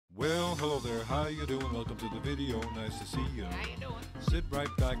hello there, how you doing? Welcome to the video, nice to see you. How you doing? Sit right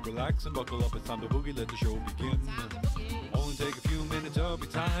back, relax and buckle up, it's time to boogie, let the show begin. Only take a few minutes of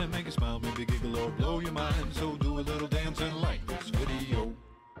your time, make you smile, maybe giggle or blow your mind. So do a little dance and like this video.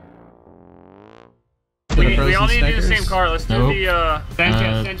 We all need to do the same car. Let's do the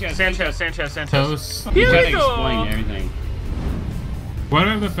Sanchez. Toast. Here we explain go. everything. What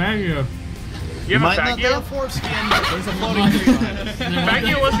are the Faggio? You have a Faggio? Faggio? Foreskin. There's a floating tree on it.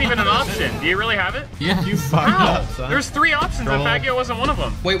 Faggio wasn't even an option. Do you really have it? Yeah. You fucked How? up, son. There's 3 options and Faggio wasn't one of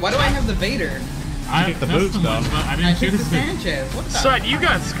them. Wait, why do I have the Vader? I picked the that's boots, one, though. but I I didn't picked the choose it. Sanchez. What the? Son, you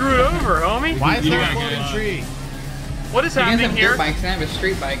got screwed over, homie. Why is there a Yeah, floating yeah. tree? What is You guys happening have here? dirt bikes and I have a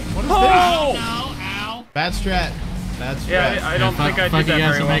street bike. What is Oh! Ow! Bad strat. Bad strat. Yeah, I don't think I did that you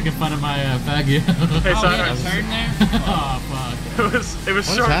guys very are well. making fun of my Faggio. Hey, son, a turn there? Oh, fuck. it was What is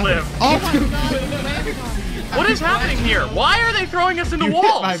short-lived. happening? Oh, What is happening here? Why are they throwing us into you hit my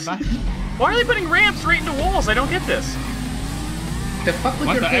walls? bike. Why are they putting ramps right into walls? I don't get this. The fuck with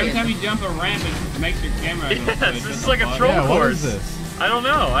What your the? Every head? time you jump a ramp, it makes your camera. go Yes, switch. this What is the like a fuck? troll Yeah, what course. is this? I don't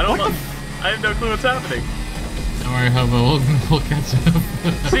know. I don't know. I have no clue what's happening. Don't worry, Hobo. We'll catch up.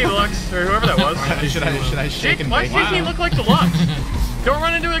 See, Lux, or whoever that was. Should I shake and Why bake? does he look like the Lux? Don't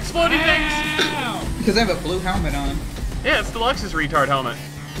run into exploding things. Ow! Because I have a blue helmet on. Yeah, it's the Lux's retard helmet.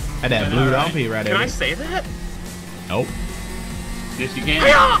 Had that blue dumpy right Can there. I say that? Nope. Yes, you can.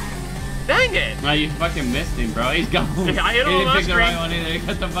 Hiya! Dang it! No, you fucking missed him, bro. He's gone. Yeah, I hit him He on my didn't pick the right screen. one either. He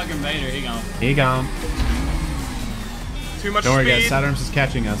got the fucking Vader. He gone. He gone. Too much Don't worry, guys. speed. Saturn's is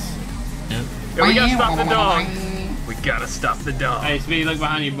catching us. Yep. Yeah, we gotta stop the dog. We gotta stop the dog. Hey, Speedy, look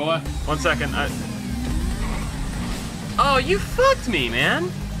behind you, boy. 1 second. Oh, you fucked me, man.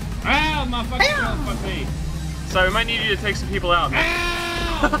 Ow, motherfucker. Fuck me. So we might need you to take some people out, man.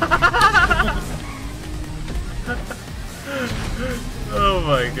 Oh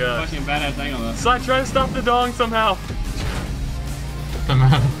my god. Fucking badass angle, though. So I try to stop the dog somehow.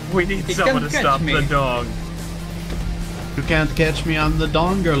 Somehow. We need He someone to couldn't catch stop me. the dog. You can't catch me on the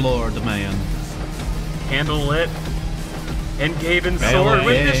Donger Lord, man. Candle lit. And Gaben Hey, sword. hey,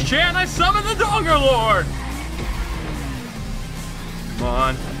 With hey. this chant, I summon the Donger Lord! Come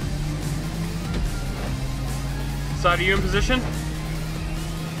on. Side, are you in position?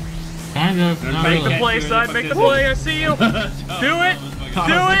 Kind of. Not Make the really. play, Side. Make the play. I see you. Do it. Do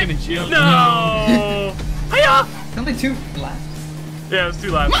looking it. at you. No. Hiya! It's only 2 laps. Yeah, it was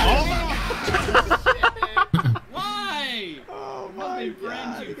 2 laps. Why? Oh my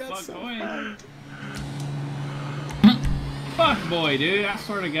friends, you fuck boy. Fuck boy, dude. I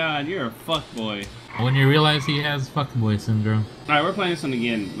swear to God, you're a fuck boy. When you realize he has fuckboy syndrome. Alright, we're playing this one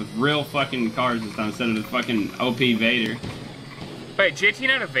again with real fucking cars this time instead of the fucking OP Vader. Wait, JT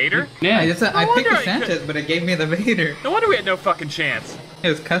had a Vader? Yeah. I picked wonder the I could- Sanchez, but it gave me the Vader. No wonder we had no fucking chance. It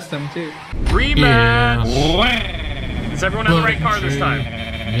was custom too. Rematch! Yeah. Does everyone have the right car this time?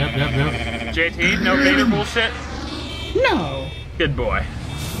 Yep. JT, no Vader bullshit? No. Good boy.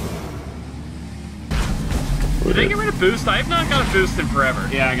 Did they get rid of boost? I have not got a boost in forever.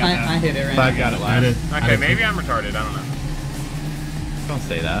 Yeah, I got I that. hit it right I now. got it I did. last. Okay, maybe I'm retarded. I don't know. Don't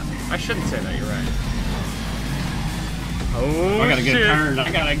say that. I shouldn't say that. You're right. Oh, I got a good shit. turn.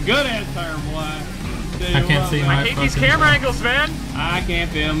 I got a good ass turn, boy. I can't see my I hate these fucking- camera angles, man. I can't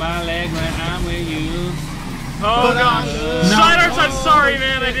feel my leg when I'm with you. Oh gosh. No. Sidearms, I'm sorry,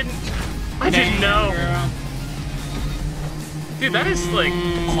 man. I didn't know. Girl. Dude, that is like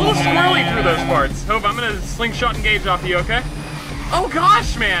a little squirrely through those parts. Hope, I'm gonna slingshot engage off you, okay? Oh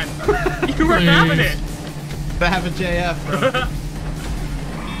gosh, man. You were having it. Have a JF, bro.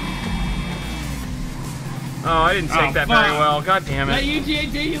 Oh, I didn't take Oh, that very fuck. well. God damn That it. you,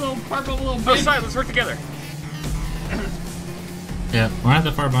 GAT, you little purple little Oh, bitch. Side, let's work together. Yeah, we're not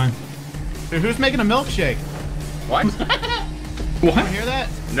that far behind. Dude, who's making a milkshake? What? You hear that?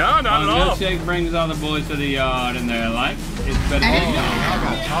 No, not at all. Milkshake brings all the boys to the yard and they're like, it's better Hey.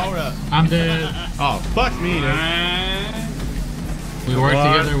 than Hold up. I'm dead. Oh, fuck me, dude. We work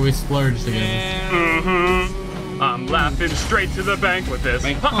What? together, we splurge together. Mm-hmm. I'm laughing straight to the bank with this.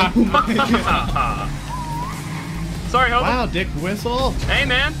 Sorry, Hope. Wow, Dick Whistle. Hey,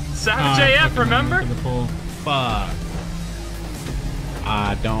 man. Savage Ah, AF, fucking remember? ran into the pole. Fuck.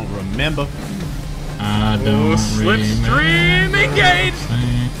 I don't remember. I Oh, don't slipstream engaged.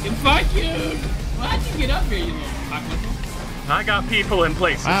 Fuck you! Why'd you get up here, you little fuck whistle? I got people in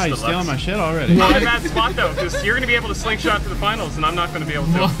places. Wow, you're Deluxe. stealing my shit already. Not a bad spot though, because you're gonna be able to slingshot to the finals, and I'm not gonna be able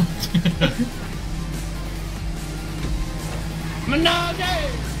to. What?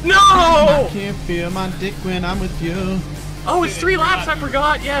 No! I can't feel my dick when I'm with you. Oh, it's 3 laps. I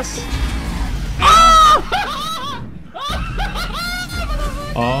forgot. Yes. Ah!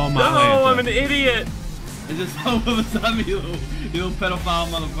 Oh my No, I'm Lanta. an idiot. Is this some of a zombie, you little pedophile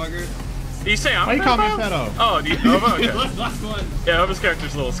motherfucker? Do you say I'm Why a you call me pedophile? pedo? Oh, do you? Oh, You okay. look like one. Yeah, Ova's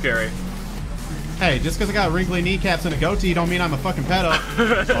character's a little scary. Hey, just because I got wrinkly kneecaps and a goatee don't mean I'm a fucking pedo.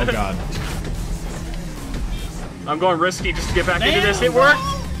 Oh god. I'm going risky just to get back into this. It worked.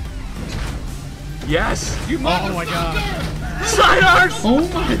 Yes. Oh my god. Sidearms! Oh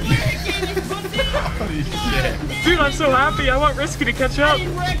my. Holy shit. Dude, I'm so happy. I want risky to catch up. You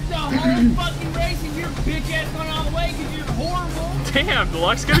wrecked the whole fucking race and your bitch ass went all the way because you're horrible. Damn,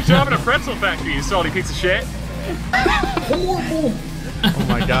 Deluxe, get a job in a pretzel factory, you salty piece of shit. Horrible. Oh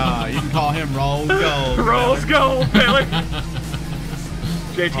my god. You can call him Rolls Gold. Rolls gold, Baylor.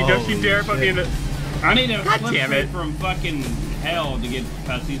 JT, don't you Holy dare put me in shit. the... I need a God flip damn it. straight from fucking hell to get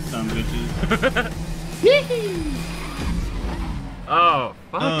past these some bitches. Oh,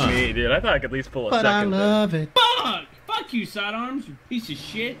 fuck me, dude. I thought I could at least pull a But I second. love it. Fuck! Fuck you, sidearms, you piece of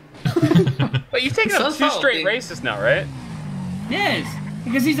shit. Wait, you've taken up So 2 straight salty. races now, right? Yes,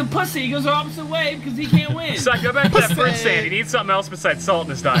 because he's a pussy. He goes the opposite way because he can't win. So go back to that fruit stand. He needs something else besides salt in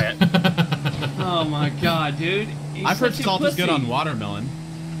his diet. Oh my god, dude. He's I've heard such a salt is good pussy. on watermelon.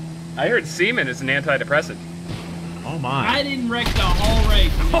 I heard semen is an antidepressant. Oh my. I didn't wreck the whole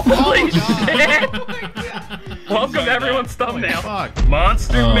race. Holy God. shit! Welcome to everyone's Holy thumbnail. fuck.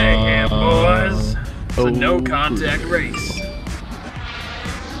 Monster Mayhem, boys. It's a no-contact race.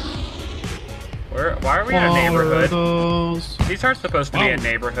 Why are we in a neighborhood? Those. These aren't supposed to be a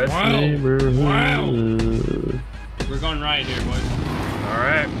neighborhood. Wow. We're going right here, boys.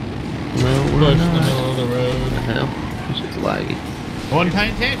 Alright. Push in the middle of the road. Hell, this shit's laggy. One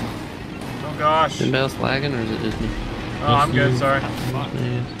paying attention. Oh gosh. Is anybody else lagging or is it just me? Oh, I'm good, sorry.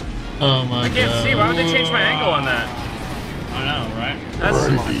 Man. Oh my god. I can't see. Why would they change my angle on that? I know, right?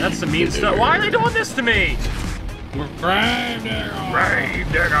 That's the mean stuff. Why are they doing this to me? Grave digger.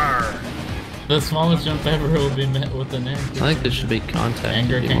 Grave digger. The smallest jump ever will be met with an anger. I think this should be contact.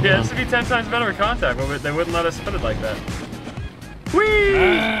 Anger if you king. want Yeah, one. this would be 10 times better with contact, but they wouldn't let us spin it like that. Whee!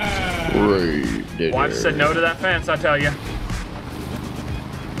 Grave digger. Wife said no to that fence, I tell you.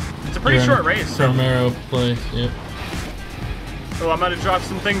 It's a pretty short race, so. Romero place, yep. Oh, I might have dropped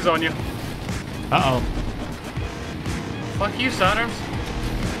some things on you. Uh-oh. Fuck you, Sidearms.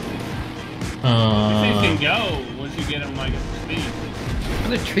 These can go once you get them like at speed. Are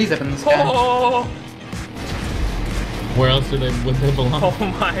there trees up in the sky? Oh! Where else would they belong?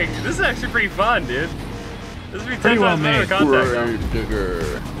 Oh my, this is actually pretty fun, dude. This would be 10 Pretty well times better made. with contact, though. Grave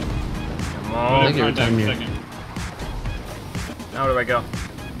digger. Come I on. think every time you Now where do I go?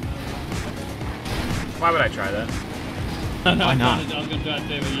 Why would I try that? Why not? I was gonna try to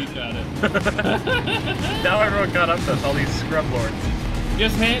say what you tried it. Now everyone got up to us, all these scrub lords.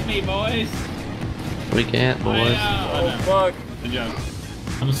 Just hit me, boys. we can't, boys. Oh, fuck. Good job.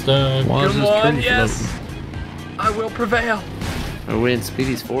 I'm stuck. Why is Come this on, tree yes! floating? I will prevail. Are we in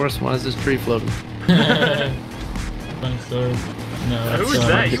Speedy's forest? Why is this tree floating? Funny story. No, Who is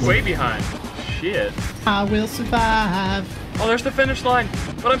that? You way behind. Shit. I will survive. Oh, there's the finish line.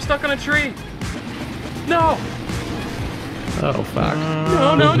 But I'm stuck on a tree. No! Oh, fuck.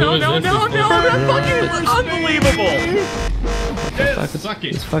 No, no, no, no, no, no! That's fucking unbelievable! Suck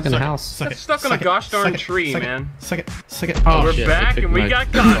it. This fucking house. Suck it. Stuck on a Suck it. gosh darn Suck it. tree, Suck it. man. Suck it. Suck it. Oh, We're shit, back they and we picked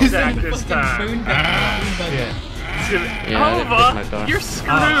got my- contact this time. shit. Yeah, I didn't pick my car. You're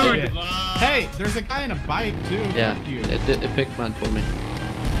screwed! Hey, there's a guy in a bike too. Yeah, Fuck you. it picked mine for me.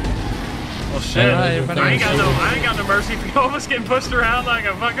 Well, shit. Hi, I everybody. ain't got no mercy for you almost getting pushed around like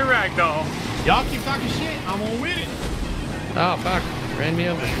a fucking ragdoll. Y'all keep talking shit. I'm gonna win it. Oh, fuck. Ran me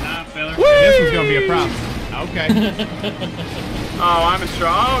over. Nah, fella. This one's gonna be a problem. Okay. Oh, I'm in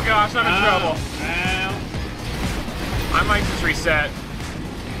trouble. Oh gosh, I'm in trouble. Ow. I might just reset.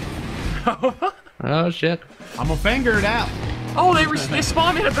 Oh, shit. I'm gonna finger it out. Oh, they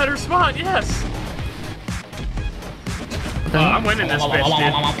spawned me in a better spot, yes! Oh, I'm winning this bitch,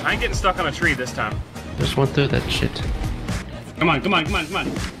 dude. I ain't getting stuck on a tree this time. Just went through that shit. Come on, come on, come on, come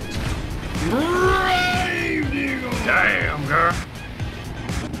on. Damn, girl.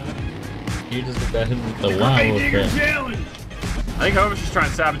 You just got hit with the wow effect. I think Homer's just trying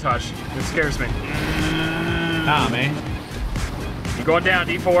to sabotage. It scares me. Nah, man. You going down,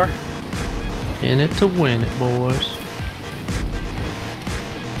 D4? In it to win it, boys.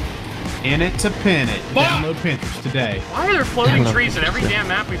 In it to pin it. Download Pinterest today. Why are there floating Download trees in every Pinterest. damn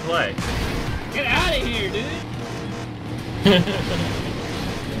map we play? Get out of here, dude. Get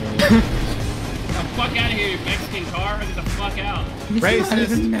the fuck out of here, you Mexican car. Get the fuck out.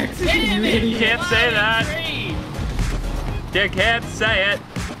 Racist. Damn it. You can't say that. Tree. You can't say it.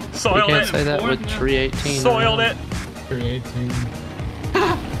 We Soiled can't it. say that with 318. Soiled it. Creating.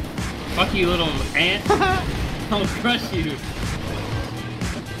 Fuck you, little ant. I'll crush you.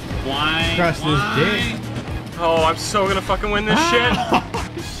 Why? Crush this dick. Oh, I'm so gonna fucking win this shit.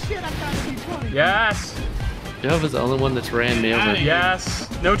 Shit, I got to be 20. Yes. Joe was the only one that's ran me over. Yes.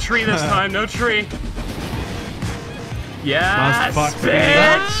 No tree this time. No tree. Yes, Must fuck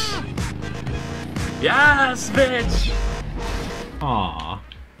bitch. Yes, bitch. Aw.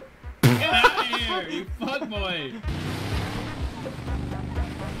 Get out of here, you fuckboy.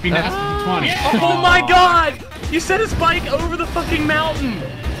 Be nasty 20. Yeah. Oh my god! You set his bike over the fucking mountain.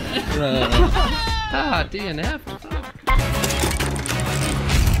 Ah, DNF.